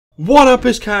What up,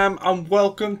 is Cam, and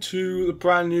welcome to the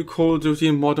brand new Call of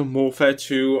Duty Modern Warfare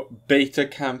 2 beta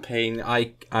campaign.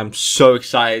 I am so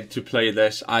excited to play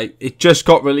this. It just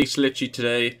got released literally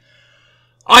today.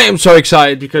 I am so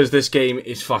excited because this game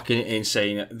is fucking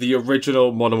insane. The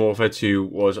original Modern Warfare 2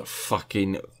 was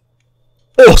fucking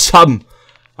awesome.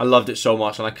 I loved it so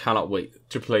much, and I cannot wait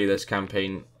to play this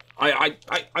campaign.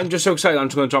 I'm just so excited. I'm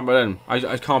just going to jump right in.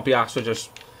 I can't be asked to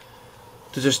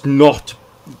just not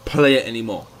play it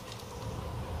anymore.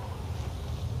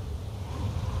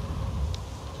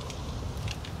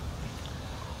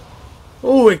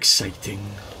 Oh, exciting.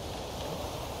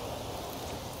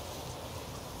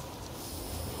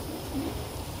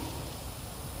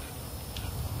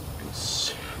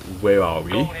 Where are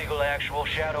we? Golden Eagle actual,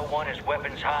 Shadow 1 is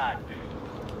weapons hot.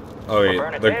 Oh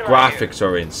yeah, the graphics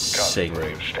are insane.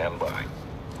 Stand by.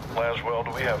 Laswell,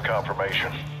 do we have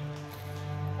confirmation?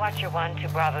 Watcher 1 to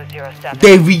Bravo 07.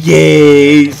 There he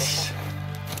is!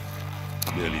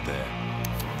 Nearly there.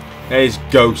 There's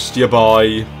Ghost, your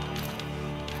boy.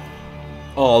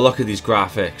 Oh, look at these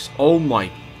graphics. Oh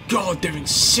my god, they're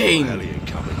insane. Alien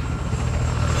coming.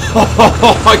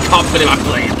 I can't believe I'm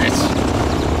playing this.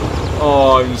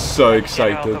 Oh, I'm so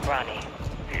excited.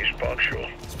 He's punctual.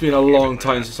 It's been a long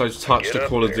time since I've touched a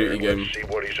Call of Duty game. See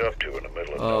what he's up to in the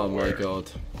middle of Oh nowhere. my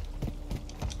god.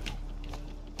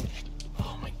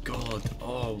 Oh my god.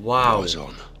 Oh wow.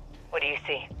 What do you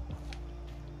see?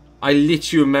 I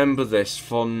literally remember this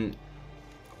from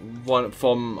one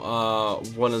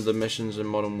of the missions in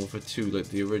Modern Warfare 2, like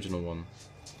the original one.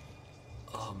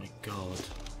 Oh my god.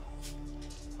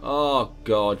 Oh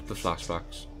god, the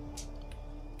flashbacks.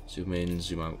 Zoom in,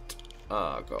 zoom out.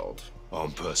 Oh god.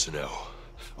 Armed personnel,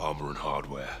 armor and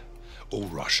hardware, all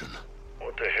Russian.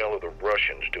 What the hell are the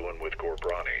Russians doing with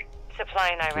Gorbrani?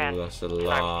 Supplying Iran. Ooh, that's a Arms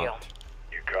lot. deal.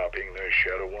 You copying this,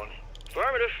 Shadow 1?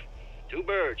 Affirmative. 2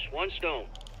 birds, 1 stone.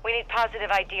 We need positive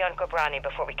ID on Gobrani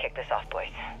before we kick this off, boys.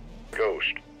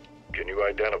 Ghost, can you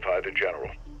identify the general?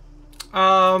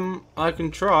 I can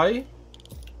try.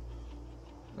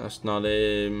 That's not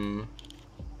him.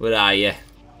 Where are you?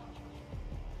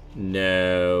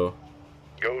 No.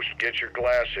 Ghost, get your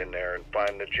glass in there and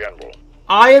find the general.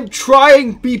 I am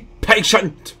trying. Be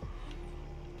patient.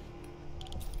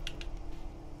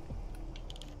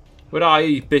 Where are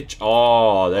you, bitch?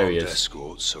 Oh, there he Armed is.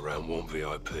 escorts around one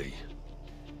VIP.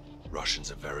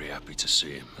 Russians are very happy to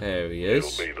see him. There he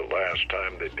is. It'll be the last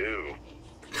time they do.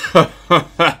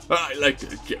 I like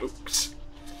the jokes.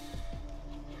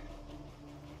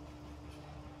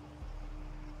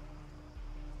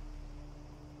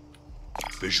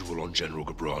 Visual on General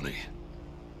Gobrani.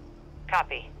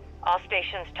 Copy. All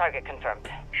stations target confirmed.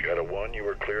 Shadow 1, you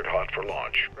are cleared hot for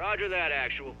launch. Roger that,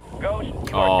 actual. Ghost, you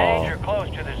Oh. are danger close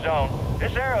to the zone.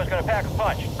 This arrow's gonna pack a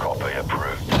punch. Copy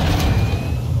approved.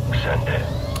 Send it.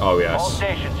 Oh All yes.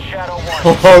 stations, Shadow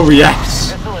 1. Oh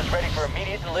yes. Missile is ready for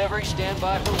immediate delivery. Stand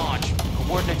by for launch.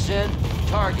 Coordinates in.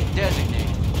 Target designated.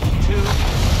 2,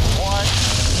 1.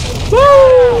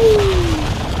 Woo!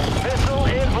 Missile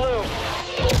in blue.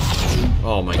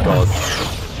 Oh my god.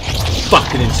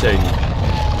 Fucking insane.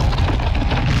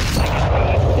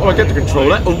 Oh, I get the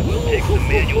controller. Oh. Take the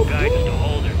manual guidance to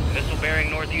hold her. Missile bearing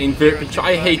northeast. Invert control.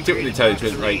 I hate it when they tell you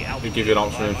to, like, they give you an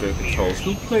option of invert controls.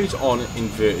 Who plays on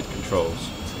inverted controls?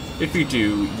 If you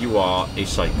do, you are a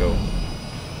psycho.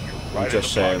 Right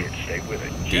Just in the pocket. Stay with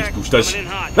it. these boosters. Coming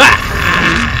in hot. Ah!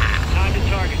 Time to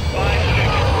target. 5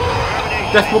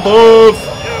 seconds. Death from above!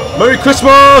 Merry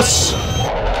Christmas!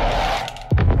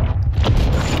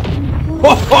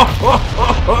 Ho ho ho ho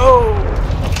ho!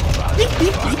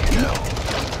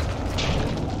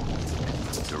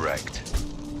 Direct.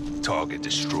 Target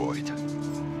destroyed.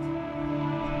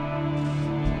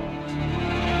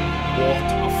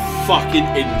 What a fucking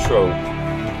intro.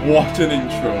 What an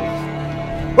intro.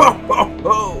 Ho ho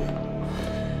ho!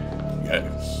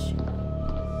 Yes.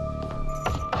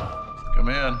 Come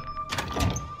in.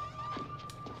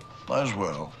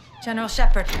 Laswell. General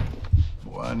Shepard.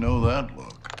 Well, I know that look.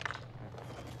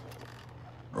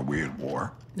 Are we at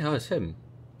war? No, it's him.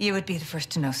 You would be the first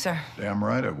to know, sir. Damn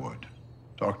right I would.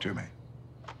 Talk to me.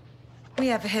 We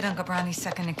have a hit on Gobrani's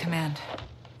second in command.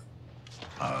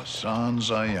 Hassan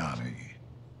Zayani,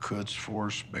 Quds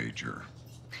Force Major.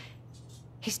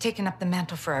 He's taken up the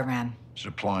mantle for Iran.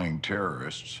 Supplying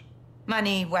terrorists.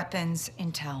 Money, weapons,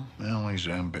 intel. Well, he's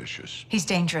ambitious. He's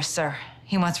dangerous, sir.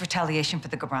 He wants retaliation for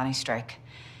the Gobrani strike.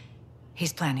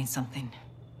 He's planning something.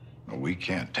 But we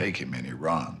can't take him in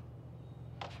Iran.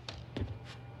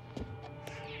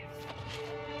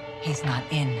 He's not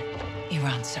in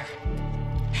Iran, sir.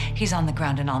 He's on the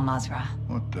ground in Al-Mazrah.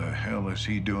 What the hell is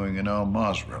he doing in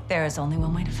Al-Mazrah? There is only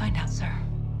one way to find out, sir.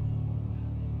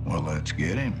 Well, let's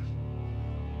get him.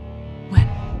 When?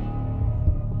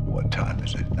 What time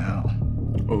is it now?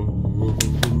 Oh,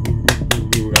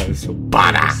 that is so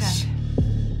badass.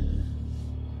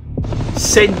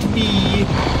 Send me.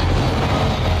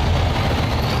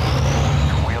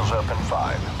 Wheels up in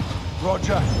 5.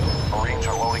 Roger. Marines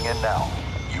are loading in now.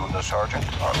 You and the sergeant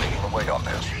are leading the way on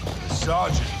this.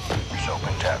 Sergeant. Soap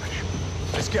and Tavish.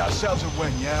 Let's get ourselves a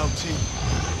wing, yeah, LT?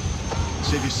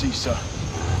 Save your seat, sir.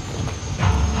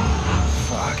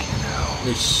 Fucking hell.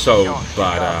 He's so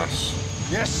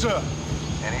badass. Yes, sir.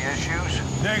 Any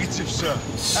issues? Negative, sir.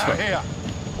 So- Out here.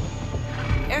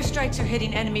 Airstrikes are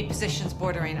hitting enemy positions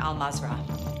bordering Al Mazrah.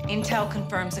 Intel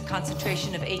confirms a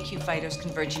concentration of AQ fighters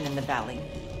converging in the valley.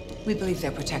 We believe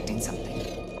they're protecting something.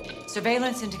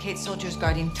 Surveillance indicates soldiers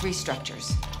guarding 3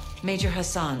 structures. Major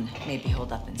Hassan may be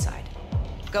holed up inside.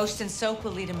 Ghost and Soap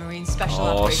will lead a Marine Special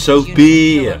Operations Soapy. unit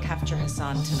to kill and capture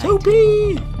Hassan tonight.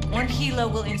 Soapy. One helo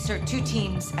will insert 2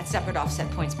 teams at separate offset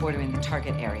points bordering the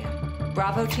target area.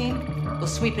 Bravo team will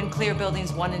sweep and clear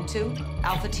buildings 1 and 2.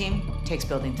 Alpha team takes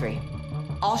building 3.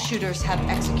 All shooters have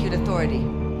execute authority,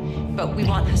 but we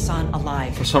want Hassan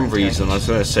alive. For some reason, I was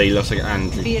going to say he looks like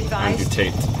Andrew advised,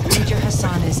 Tate. Major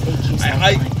Hassan is AQ's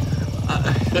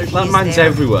lifeline. That man's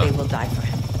everywhere. They will die for him.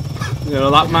 You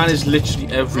know, that man is literally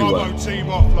everywhere. Bravo team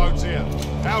offloads here.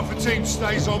 Alpha team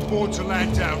stays on board to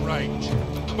land down range.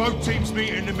 Both teams meet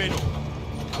in the middle.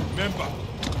 Remember,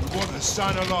 we want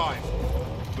Hassan alive,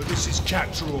 but this is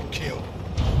capture or kill.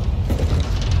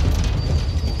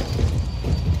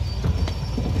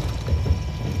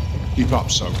 Keep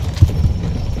up, Soap.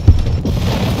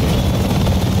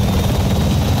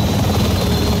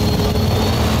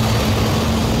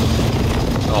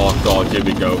 Oh god, here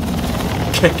we go.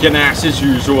 Kicking ass as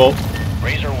usual.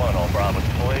 Razor 1 on Bravo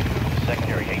deployed.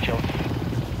 Secondary HL.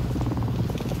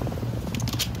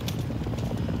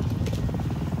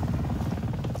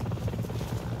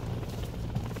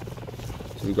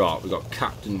 So we got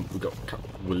Captain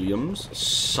Williams,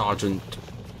 Sergeant.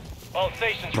 All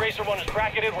stations, Racer 1 is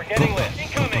bracketed. We're getting lit.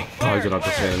 Incoming. Oh, I didn't have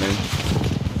to say the name.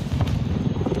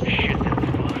 Shit,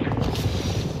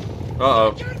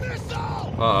 Uh-oh.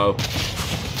 Uh-oh.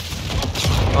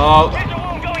 Oh, Razor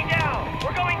 1 going down.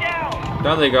 We're going down.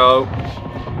 there they go.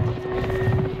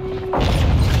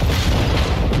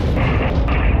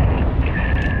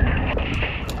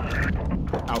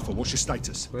 Alpha, what's your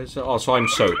status? Where's the... Oh, so I'm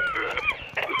Soap.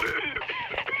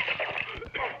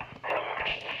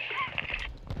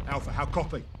 Alpha, how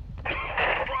copy?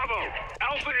 Bravo!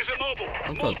 Alpha is immobile.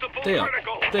 Oh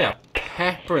god, they are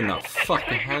peppering that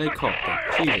fucking helicopter.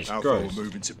 Jesus Alpha, Christ. we're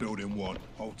moving to building 1.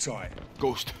 Hold tight.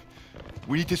 Ghost,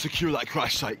 we need to secure that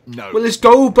crash site now. Well, let's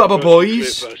go, Bubba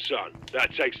boys. Clear first, son.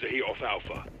 That takes the heat off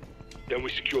Alpha. Then we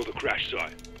secure the crash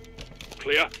site.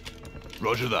 Clear?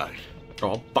 Roger that.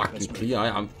 Oh, fucking clear. I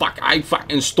am. I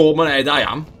fucking storming ahead. I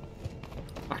am.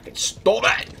 Fucking storm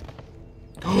it.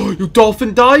 Oh, you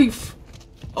dolphin dive.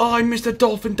 Oh, I missed a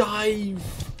dolphin dive.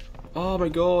 Oh my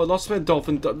god, lost my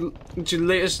dolphin dive. The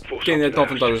latest game of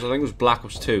dolphin dive was, I think it was Black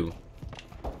Ops 2.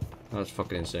 That's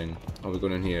fucking insane. Oh, we're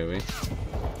going in here, are we?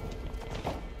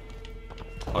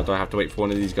 Oh, do I have to wait for one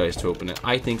of these guys to open it?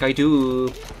 I think I do.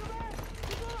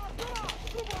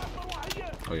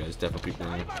 Oh yeah, there's definitely people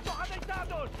in here.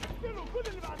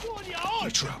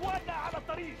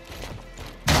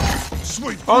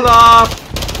 Sweet. Hola!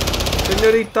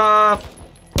 Señorita!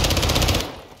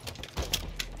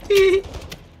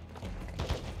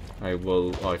 I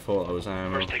will... Oh, I thought I was...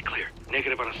 First take clear.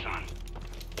 Negative on Hassan.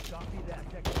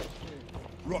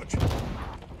 Roger.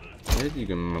 Where you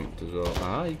can mount as well?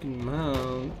 Ah, you can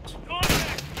mount.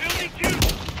 Contact! Building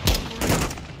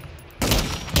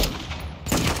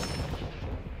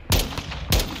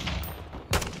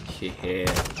 2! Yeah.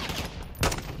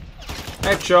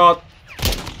 Headshot!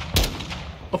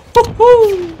 Oh, hoo,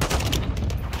 hoo.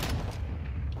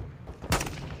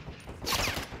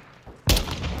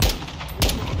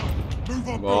 Move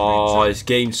on, Oh, this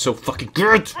game's so fucking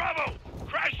good! Bravo!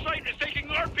 Crash site is taking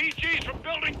RPGs from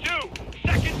building 2!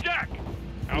 Second deck!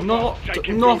 Alpha, Not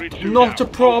taking building 2 a now.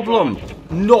 problem!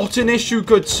 Not an issue,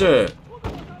 good sir!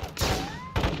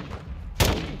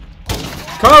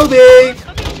 Kobe!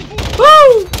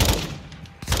 Woo!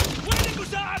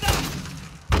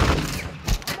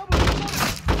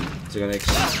 Is it gonna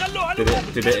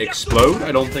did it explode?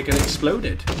 I don't think it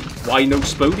exploded. Why no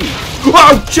exploding?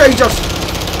 Oh, Jesus!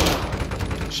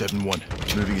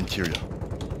 7-1, moving interior.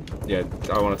 Yeah,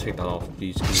 I want to take that off.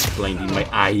 He's blinding my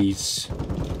eyes.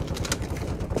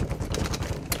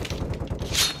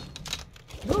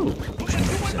 Oh.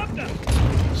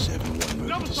 7-1,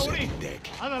 moving to second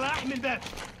deck.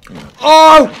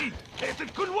 Oh!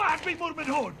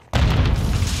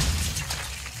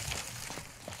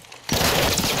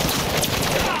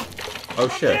 Oh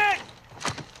shit.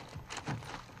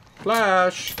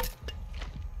 Flash.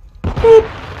 Boop.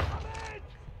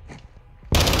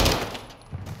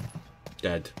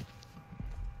 Dead.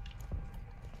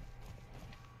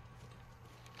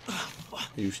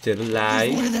 You still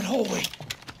alive? One in that hallway.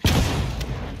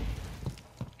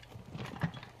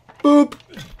 Boop.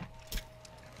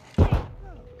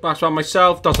 Flash on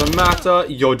myself, doesn't matter,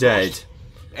 you're dead.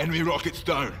 Enemy rockets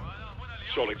down.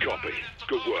 Solid copy.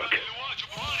 Good work.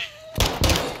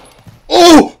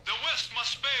 Oh! The West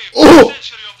must pay Oh! for a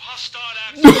century of hostile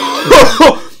acts.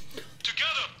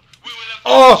 Together, we will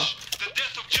avenge the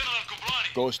death of General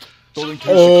Kublani. Ghost. Building 2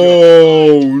 secure.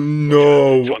 Oh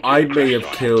no, I may have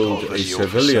killed a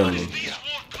civilian. These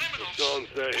war criminals John's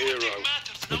their hero.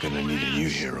 We're gonna need a new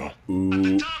hero.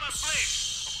 Oops.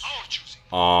 our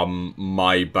choosing.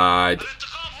 My bad.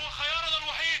 الانتقام هو خيارنا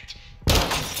الوحيد.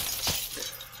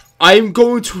 I'm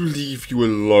going to leave you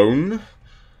alone.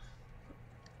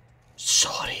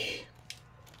 Sorry.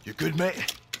 You good,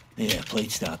 mate? Yeah,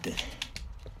 plate stopped it.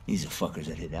 These are fuckers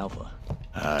that hit Alpha.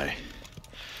 Aye.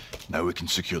 Now we can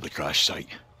secure the crash site.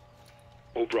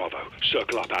 All Bravo,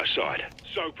 circle up outside.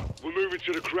 Soap, we're moving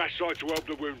to the crash site to help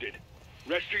the wounded.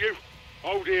 Rest of you,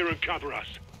 hold here and cover us.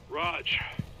 Raj.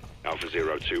 Alpha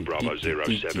 02, Bravo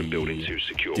 07, building 2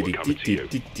 secure, we're coming to you.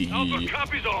 Alpha,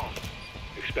 copies all.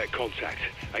 Expect contact.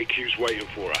 AQ's waiting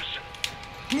for us.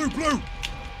 Blue, blue!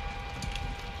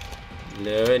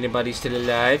 Hello, anybody still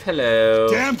alive? Hello.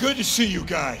 Damn good to see you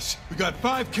guys. We got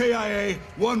 5 KIA,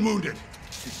 1 wounded.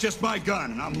 It's just my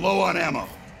gun, and I'm low on ammo.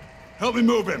 Help me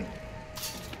move him.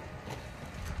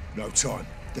 No time.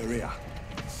 They're here.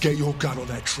 Get your gun on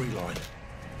that tree line.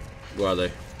 Where are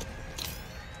they?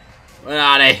 Where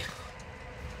are they?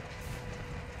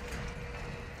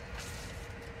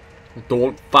 I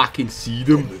don't fucking see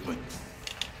them. Movement.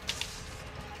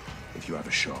 If you have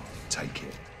a shot, take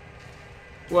it.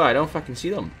 Well, I don't fucking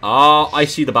see them. Ah, I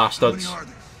see the bastards. How many are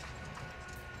there?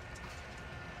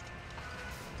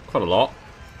 Quite a lot.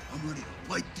 I'm ready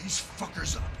to light these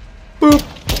fuckers up. Boop.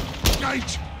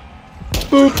 Engage!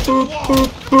 Boop, boop, boop,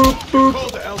 boop, boop. Call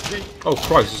the LT. Oh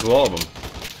Christ, there's a lot of them.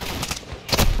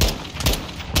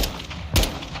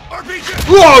 RPG!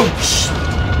 Whoa!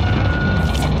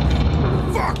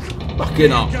 Fuck!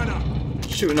 Fucking up. Gun up!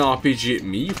 Shooting an RPG at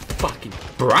me, you fucking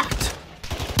brat.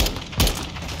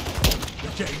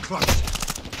 They're getting close.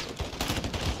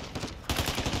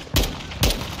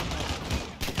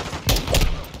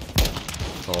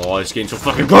 Oh, it's getting so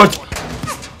fucking good.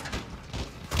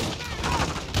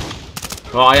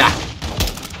 Oh yeah.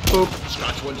 Boop.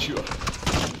 Scratch one shooter.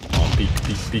 Oh, peek,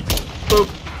 peek, peek. Boop.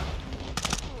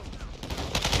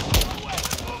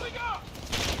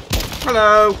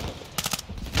 Hello.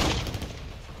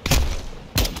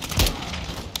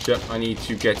 Shit, I need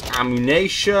to get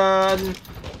ammunition.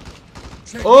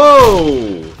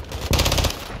 Oh!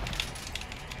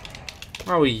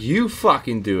 How are you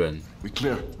fucking doing? We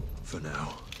clear. For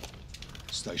now,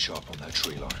 stay sharp on that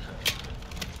tree line.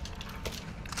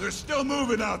 They're still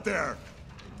moving out there!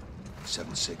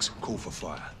 7-6, call for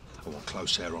fire. I want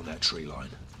close air on that tree line.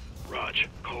 Raj,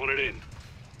 calling it in.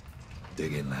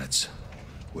 Dig in, lads.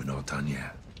 We're not done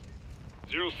yet.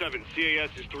 07,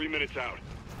 CAS is 3 minutes out.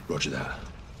 Roger that.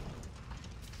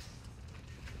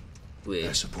 Air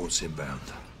Wait. support's inbound.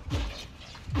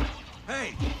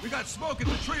 Hey, we got smoke at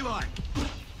the tree line.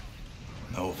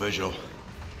 No visual.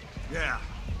 Yeah,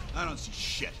 I don't see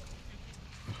shit.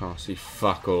 I can't see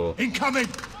fuck all. Incoming!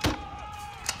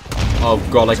 Oh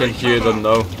god, I can hear them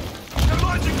though.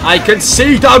 I can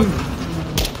see them!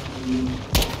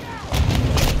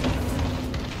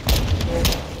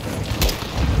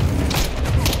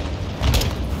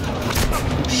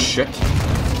 Shit.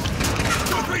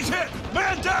 2-3's hit!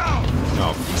 Man down!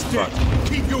 Oh He's fuck. dead.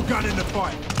 Keep your gun in the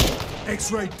fight.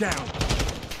 X-ray down.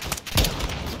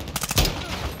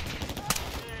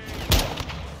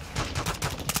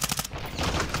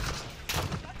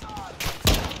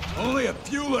 Only a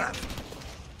few left.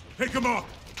 Pick them up.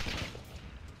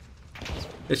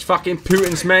 It's fucking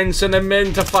Putin's men send them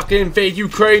in to fucking invade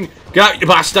Ukraine. Get out, you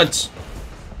bastards!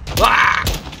 Ah!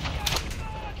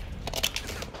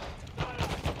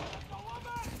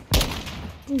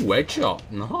 Ooh, headshot.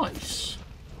 Nice.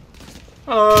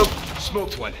 Hello.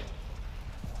 Smoked one.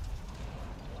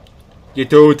 You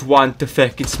don't want to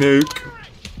fucking smoke.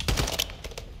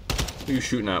 Who are you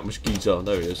shooting at? Which geezer?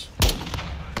 There he is.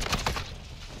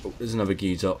 Oh, there's another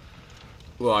geezer.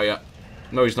 Where are ya?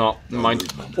 No, he's not. Never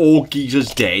mind. All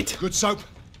geezer's dead. Good soap.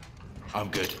 I'm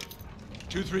good.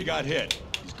 2-3 got hit.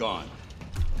 He's gone.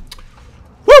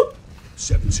 Woo!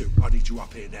 7-2, I need you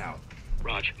up here now.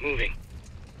 Raj, moving.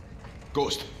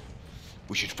 Ghost,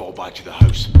 we should fall back to the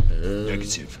house.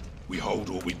 Negative. We hold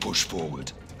or we push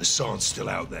forward. Hassan's still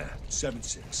out there.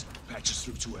 7-6, patch us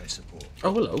through to air support.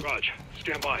 Oh, hello. Raj,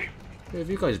 stand by. Where have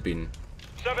you guys been?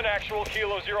 7 actual,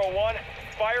 Kilo 01.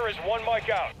 Fire is 1 mic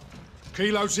out.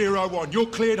 Kilo 01, you're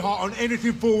cleared hot on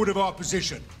anything forward of our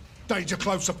position. Danger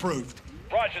close approved.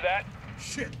 Roger that.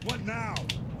 Shit, what now?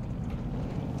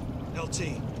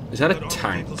 LT. Is that a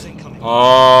tank?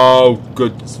 Oh,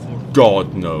 good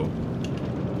God, no.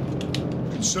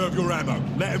 Conserve your ammo.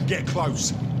 Let them get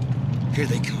close. Here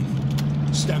they come.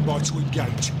 Stand by to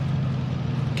engage.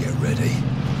 Get ready.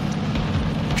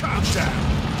 Calm down.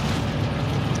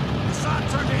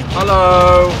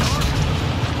 Hello.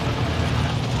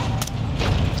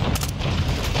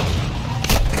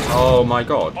 Oh my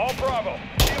God. All Bravo.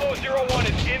 Kilo 01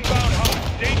 is inbound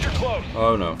hot. Danger close.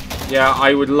 Oh no. Yeah,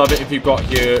 I would love it if you got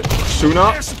here sooner.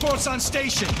 Air support's on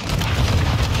station.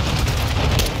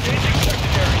 Engaging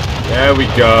secondary. There we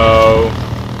go.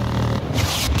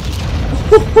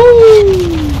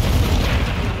 Woohoo!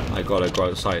 I gotta go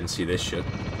outside and see this shit.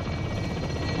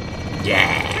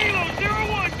 Yeah. Kilo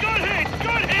 01, good hit,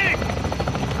 good hit.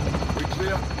 We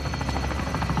clear?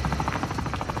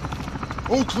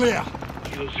 All clear.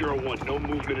 Kilo 01, no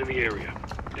movement in the area.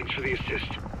 Thanks for the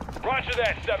assist. Roger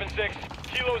that, 7-6.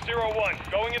 Kilo 01,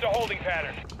 going into holding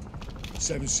pattern.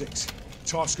 7-6,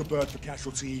 task a bird for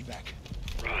casualty evac.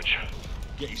 Raj.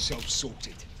 Get yourself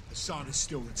sorted. Hassan is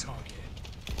still the target.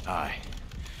 Aye.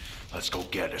 Let's go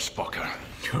get this fucker.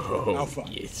 Oh, Alpha,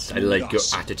 yes. I like your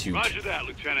attitude. Roger that,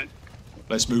 Lieutenant.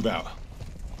 Let's move out.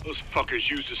 Those fuckers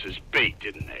used us as bait,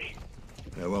 didn't they?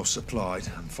 They're well supplied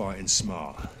and fighting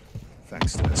smart.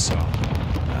 Thanks to Hassan.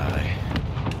 Aye.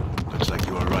 Looks like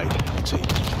you were right, LT.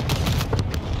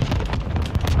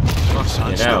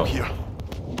 Fucking Still hell. here.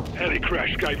 Heli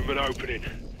crash gave them an opening.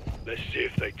 Let's see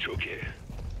if they took it.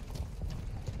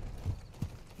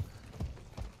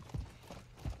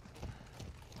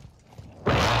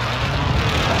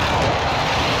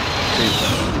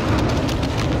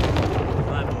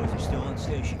 My boys are still on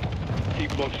station.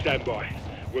 Keep them on standby.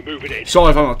 We're moving in.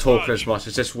 Sorry if I'm not talking as much.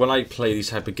 It's just when I play these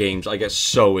type of games, I get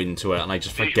so into it and I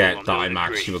just forget that I'm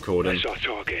actually recording. That's our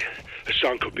target.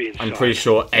 Hassan could be inside. I'm pretty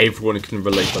sure everyone can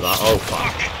relate to that. Oh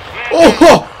fuck!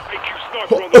 Oh! AQ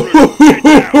sniper on the roof. Get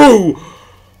down.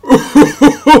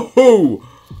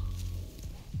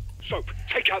 Soap,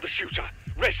 take out the shooter.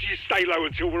 Rest of you stay low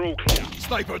until we're all clear.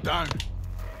 Sniper down.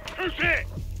 Who's hit?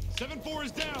 7-4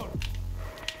 is down.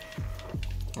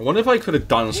 I wonder if I could have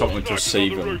done something to Snipers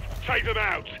save on the him. roof. Take them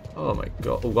out. Oh my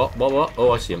God! Oh, what?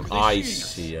 Oh, I see him. I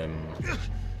see him.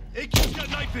 AQ's got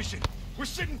night vision. We're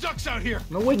sitting ducks out here.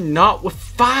 No, we're not. We're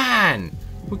fine.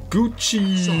 We're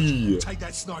Gucci. Take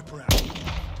that sniper out.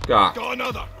 God. Got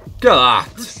another. Get that.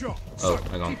 Good shot. Oh, Soap,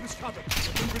 hang on. keep us covered.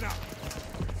 We're moving out.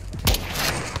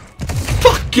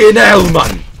 Fucking hell,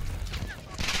 man!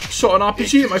 Shot an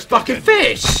RPG at my fucking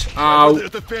face! Ow. They're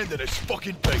defending this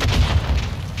fucking thing.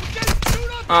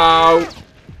 Ow.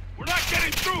 We're not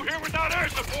getting through here without air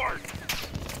support.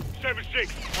 7-6,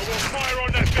 I will fire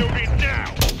on that building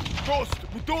now. Ghost,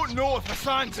 we don't know if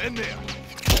Hassan's in there.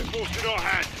 They're forcing our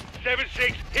hands.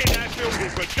 7-6, hit that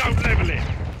building, but don't level it.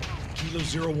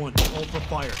 Kilo 01, call for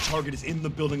fire. Target is in the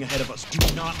building ahead of us.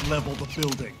 Do not level the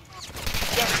building.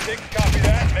 7-6, copy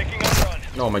that. Making a run.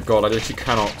 Oh my God, I literally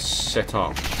cannot sit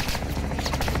up.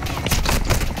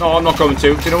 No, I'm not going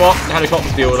to. Do you know what? The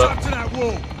helicopter deal with Up it. to that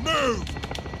wall. Move.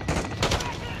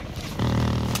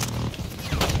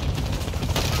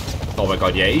 Oh my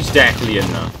God, yeah, he's definitely in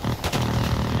there.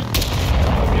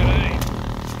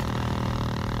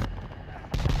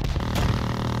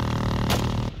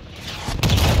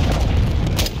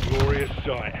 Glorious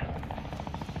sight.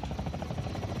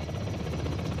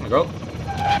 There we go.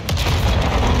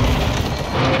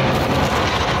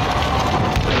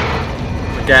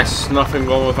 I guess nothing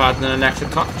wrong with adding an extra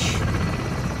touch.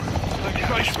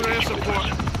 Thanks for air support.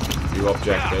 New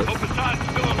objective. Hope Hassan's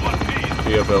still in one piece.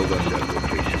 Be a building. Several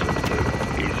pieces of blue.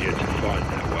 Easier to find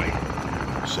that way.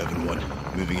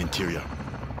 7-1, moving interior.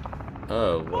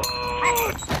 Oh, what?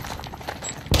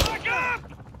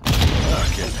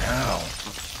 Fucking hell.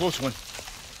 Close one.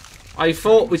 I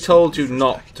thought we told you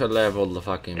not to level the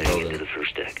fucking Heading into building. the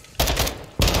first deck.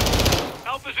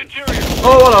 Alpha's interior.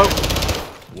 Oh,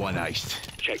 hello. One iced.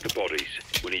 Check the bodies.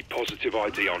 We need positive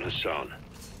ID on Hassan.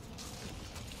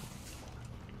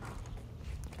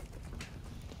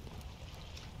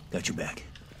 Got your back.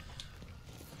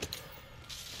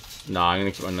 Nah, I'm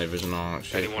gonna keep my night vision on.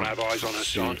 Actually, Anyone have eyes on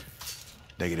Hassan?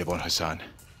 Negative on Hassan.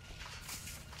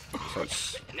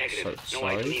 Negative. No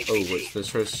Outside? ID. Oh, wait,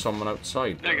 there's someone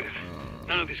outside. Negative.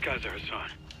 None of these guys are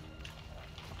Hassan.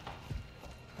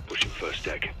 Pushing first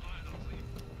deck.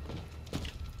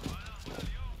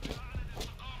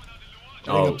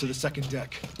 Heading up to the second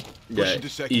deck. Yeah, to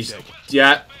second he's deck.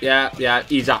 yeah,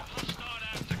 he's up.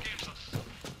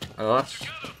 Oh, that's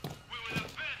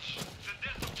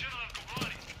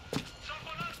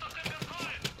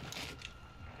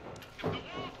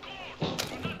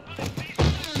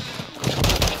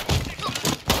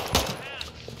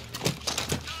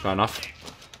fair enough.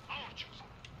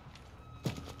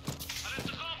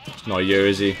 It's not you,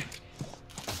 is he?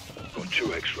 Got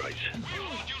 2 X-rays.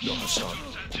 Not Hassan.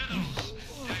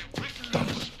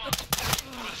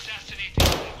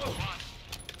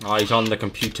 Oh, he's on the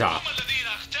computer.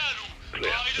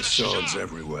 Clear. Hassan's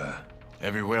everywhere.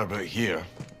 Everywhere but here.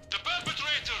 The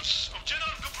perpetrators of General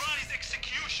Ghobrani's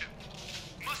execution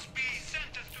must be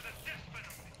sentenced to the death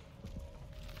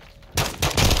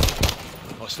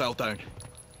penalty. Hostile down.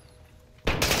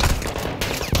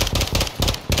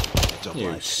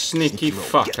 You sneaky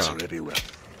fucker. Everywhere.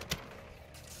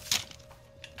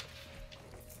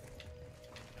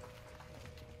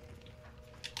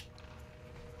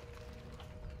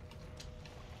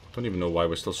 Don't even know why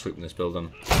we're still sweeping this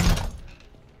building. I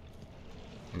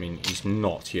mean, he's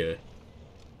not here.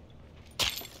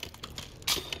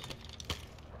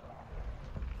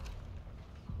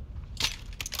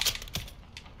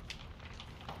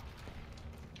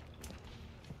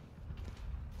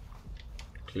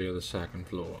 Clear the second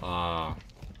floor. Ah,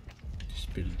 this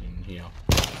building here.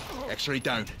 X-ray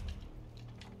down.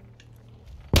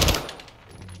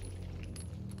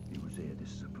 He was here.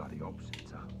 This is a bloody ops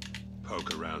center.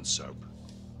 Poke around, Soap.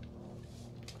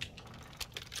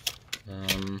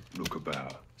 Look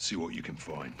about. See what you can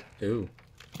find. Oh,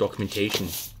 documentation.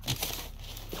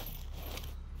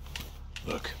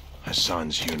 Look,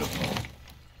 Hassan's uniform.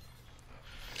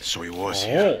 So he was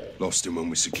here. Lost him when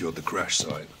we secured the crash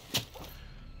site.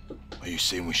 Are you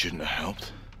saying we shouldn't have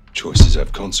helped? Choices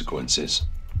have consequences.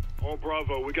 All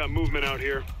Bravo, we got movement out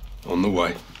here. On the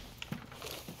way.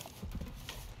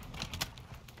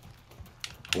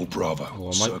 All Bravo, Oh, I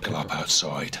might circle pick up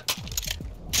outside.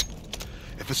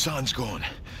 If the sun's gone,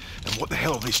 then what the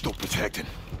hell have they stopped protecting?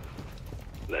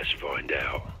 Let's find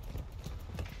out.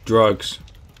 Drugs.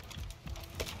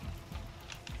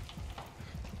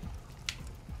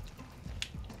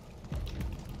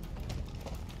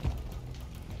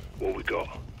 What we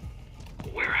got? A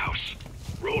warehouse.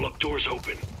 Roll-up doors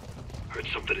open. Heard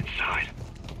something inside.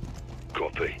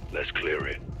 Copy. Let's clear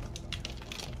it.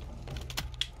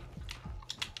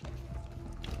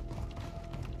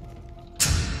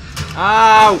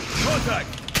 Ow! Contact!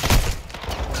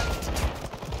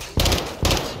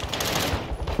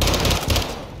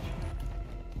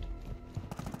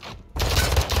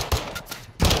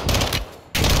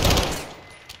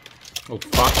 Oh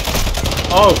fuck!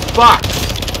 Oh fuck!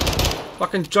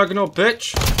 Fucking juggernaut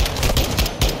bitch!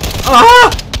 Ah!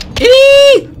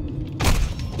 Eee!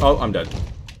 Oh, I'm dead.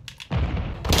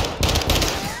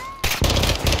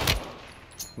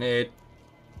 Need.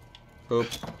 Oop.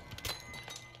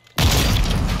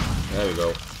 There we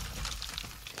go.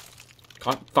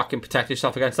 Can't fucking protect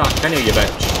yourself against that, can you bitch?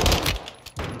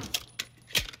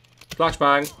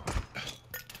 Flashbang.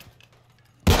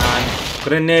 And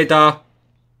grenade.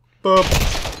 Boop.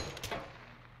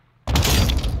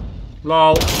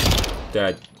 Lol.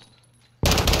 Dead.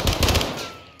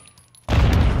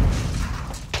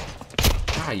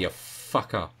 Ah, you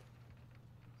fucker.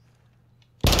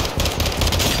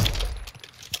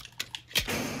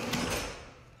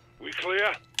 We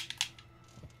clear?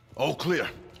 All clear.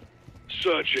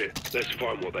 Search it. Let's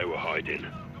find what they were hiding.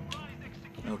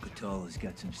 Alcatala's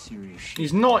got some serious shit.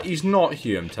 He's not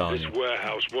here, I'm telling This you.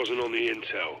 warehouse wasn't on the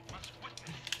intel.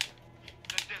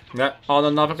 Yeah, on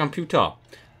another computer.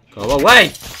 Go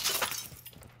away!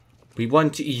 We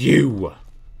want you.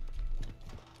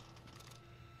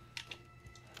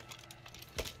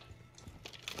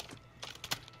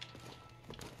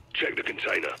 Check the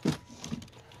container.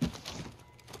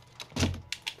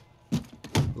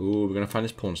 Ooh, we're gonna find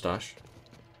this porn stash.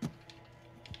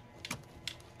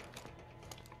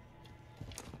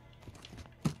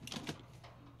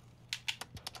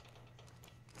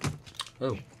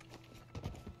 Oh.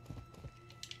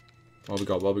 What we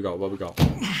got? What we got? What we got?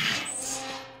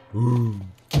 Ooh.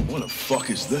 What the fuck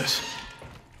is this?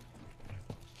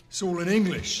 It's all in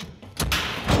English.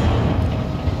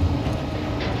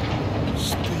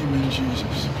 Steaming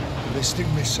Jesus. Ballistic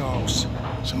missiles.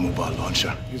 It's a mobile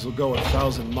launcher. These will go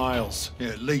 1,000 miles. Yeah,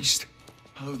 at least.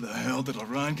 How the hell did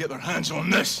Iran get their hands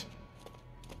on this?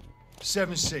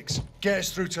 7-6, get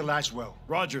us through to Laswell.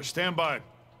 Roger, stand by.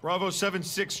 Bravo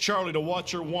 7-6 Charlie to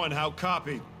Watcher 1, how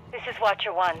copy? This is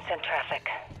Watcher 1, send traffic.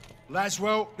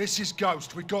 Laswell, this is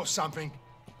Ghost. We got something.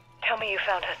 Tell me you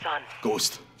found Hassan.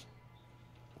 Ghost.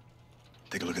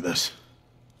 Take a look at this.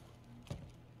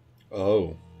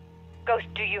 Oh. Ghost,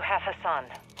 do you have Hassan?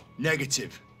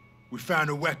 Negative. We found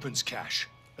a weapons cache.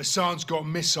 Hassan's got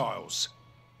missiles.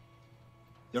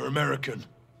 They're American.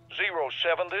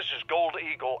 07, this is Gold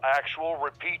Eagle. Actual,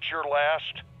 repeat your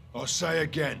last. I'll say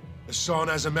again. Hassan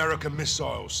has American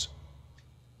missiles.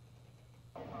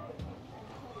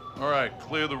 All right,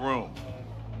 clear the room.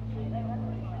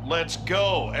 Let's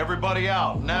go. Everybody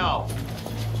out, now.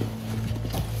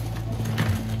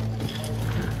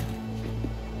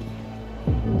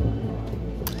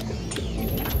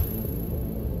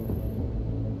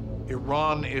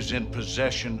 Iran is in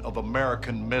possession of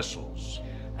American missiles.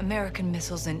 American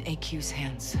missiles in AQ's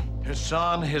hands.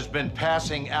 Hassan has been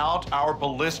passing out our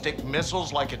ballistic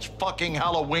missiles like it's fucking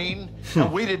Halloween,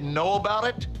 and we didn't know about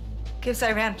it? Gives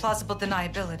Iran plausible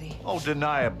deniability. Oh,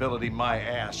 deniability my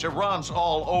ass. Iran's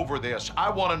all over this. I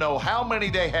want to know how many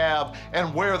they have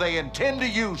and where they intend to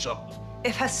use them.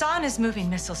 If Hassan is moving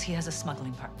missiles, he has a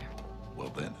smuggling partner.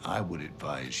 Well, then I would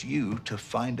advise you to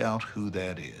find out who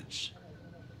that is.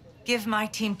 Give my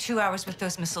team 2 hours with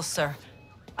those missiles, sir.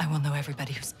 I will know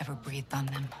everybody who's ever breathed on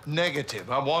them.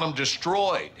 Negative. I want them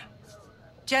destroyed.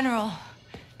 General,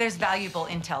 there's valuable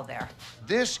intel there.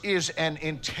 This is an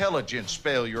intelligence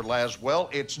failure,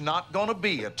 Laswell. It's not going to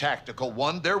be a tactical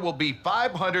one. There will be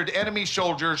 500 enemy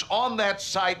soldiers on that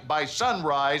site by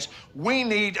sunrise. We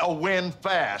need a win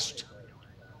fast.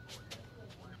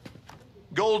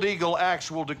 Gold Eagle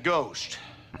actual to Ghost.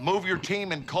 Move your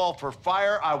team and call for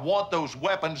fire. I want those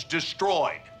weapons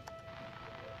destroyed.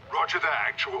 Roger that,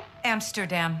 actual.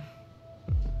 Amsterdam.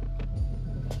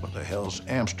 What the hell's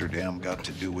Amsterdam got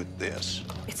to do with this?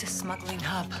 It's a smuggling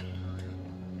hub.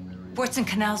 Ports and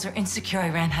canals are insecure.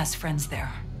 Iran has friends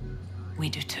there. We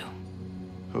do too.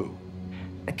 Who?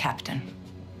 The captain.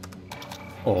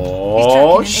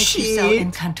 Oh, He's trapped in an AQ cell shit.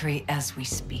 in country as we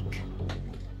speak.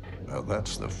 Well,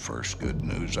 that's the first good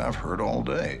news I've heard all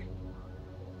day.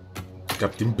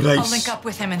 Captain I'll Bryce. link up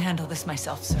with him and handle this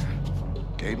myself, sir.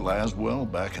 Kate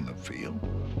Laswell back in the field.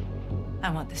 I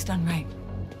want this done right.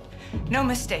 No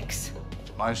mistakes.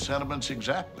 My sentiments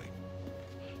exactly.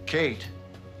 Kate,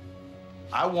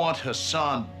 I want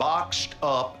Hassan boxed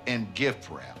up and gift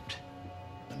wrapped.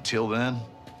 Until then,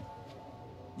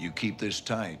 you keep this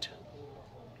tight.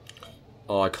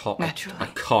 Oh, I can't. Naturally. I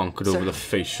can't get over Sir. the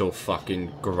facial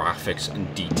fucking graphics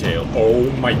and detail. Oh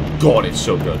my god, it's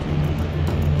so good.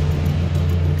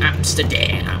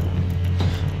 Amsterdam.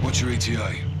 What's your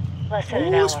ETA? Less than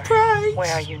an Oh, hour. surprise.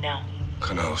 Where are you now?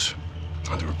 Canals.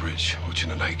 Under a bridge,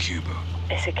 watching an AQ boat.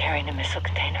 Is it carrying a missile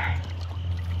container?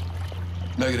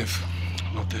 Negative.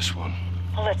 Not this one.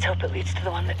 Well, let's hope it leads to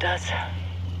the one that does.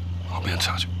 I'll be in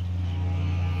touch.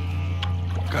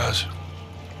 Guys,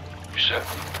 you set?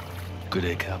 Good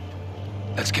day, Cap.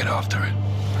 Let's get after it.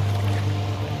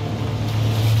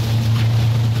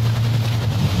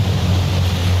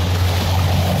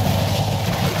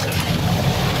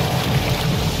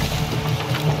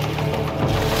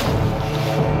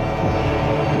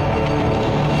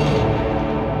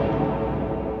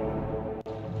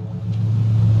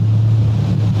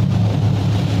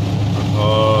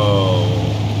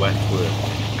 Oh, Westwood,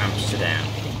 Amsterdam.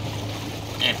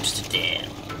 Amsterdam.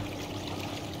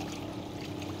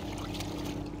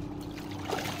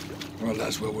 Right,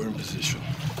 that's where we're in position.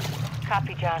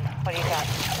 Copy, John. What do you got?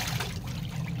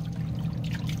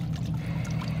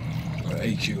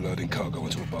 AQ loading cargo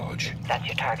into a barge. That's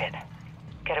your target.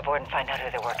 Get aboard and find out who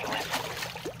they're working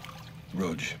with.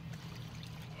 Rog.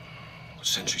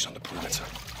 Sentries on the perimeter.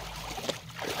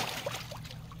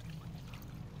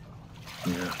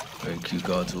 Yeah, AQ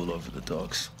guards all over the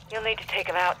docks. You'll need to take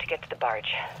them out to get to the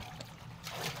barge.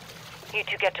 You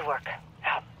two get to work.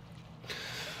 Out.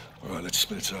 All right, let's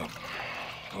split up.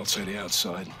 I'll take the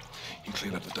outside. You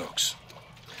clean up the docks.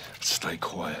 Stay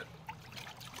quiet.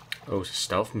 Oh, it's a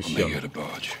stealth I'll meet mission. you at the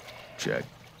barge. Check.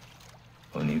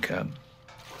 On you, Cap.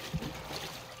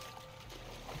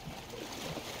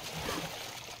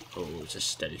 Oh, it's a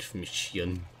stealth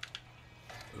mission.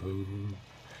 Oh.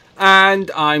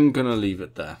 And I'm gonna leave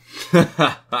it there. I'm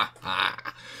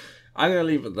gonna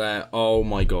leave it there. Oh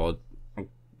my god,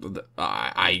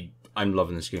 I'm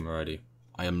loving this game already.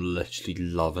 I am literally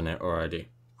loving it already.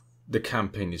 The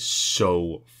campaign is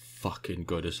so fucking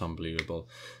good. It's unbelievable.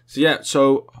 So yeah,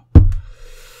 so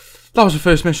that was the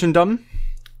first mission done.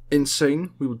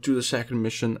 insane. We will do the second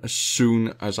mission as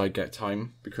soon as I get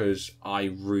time, because I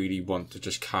really want to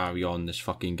just carry on this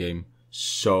fucking game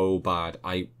so bad.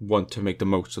 I want to make the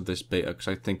most of this beta, because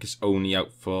I think it's only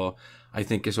out for, I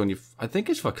think it's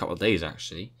for a couple of days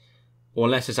actually, or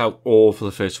unless it's out all for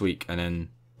the first week and then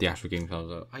the actual game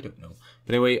comes out. I don't know.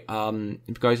 But anyway, if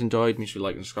you guys enjoyed, make sure you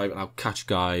like and subscribe, and I'll catch you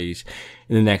guys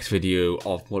in the next video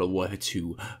of Modern Warfare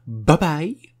 2. Bye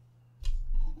bye.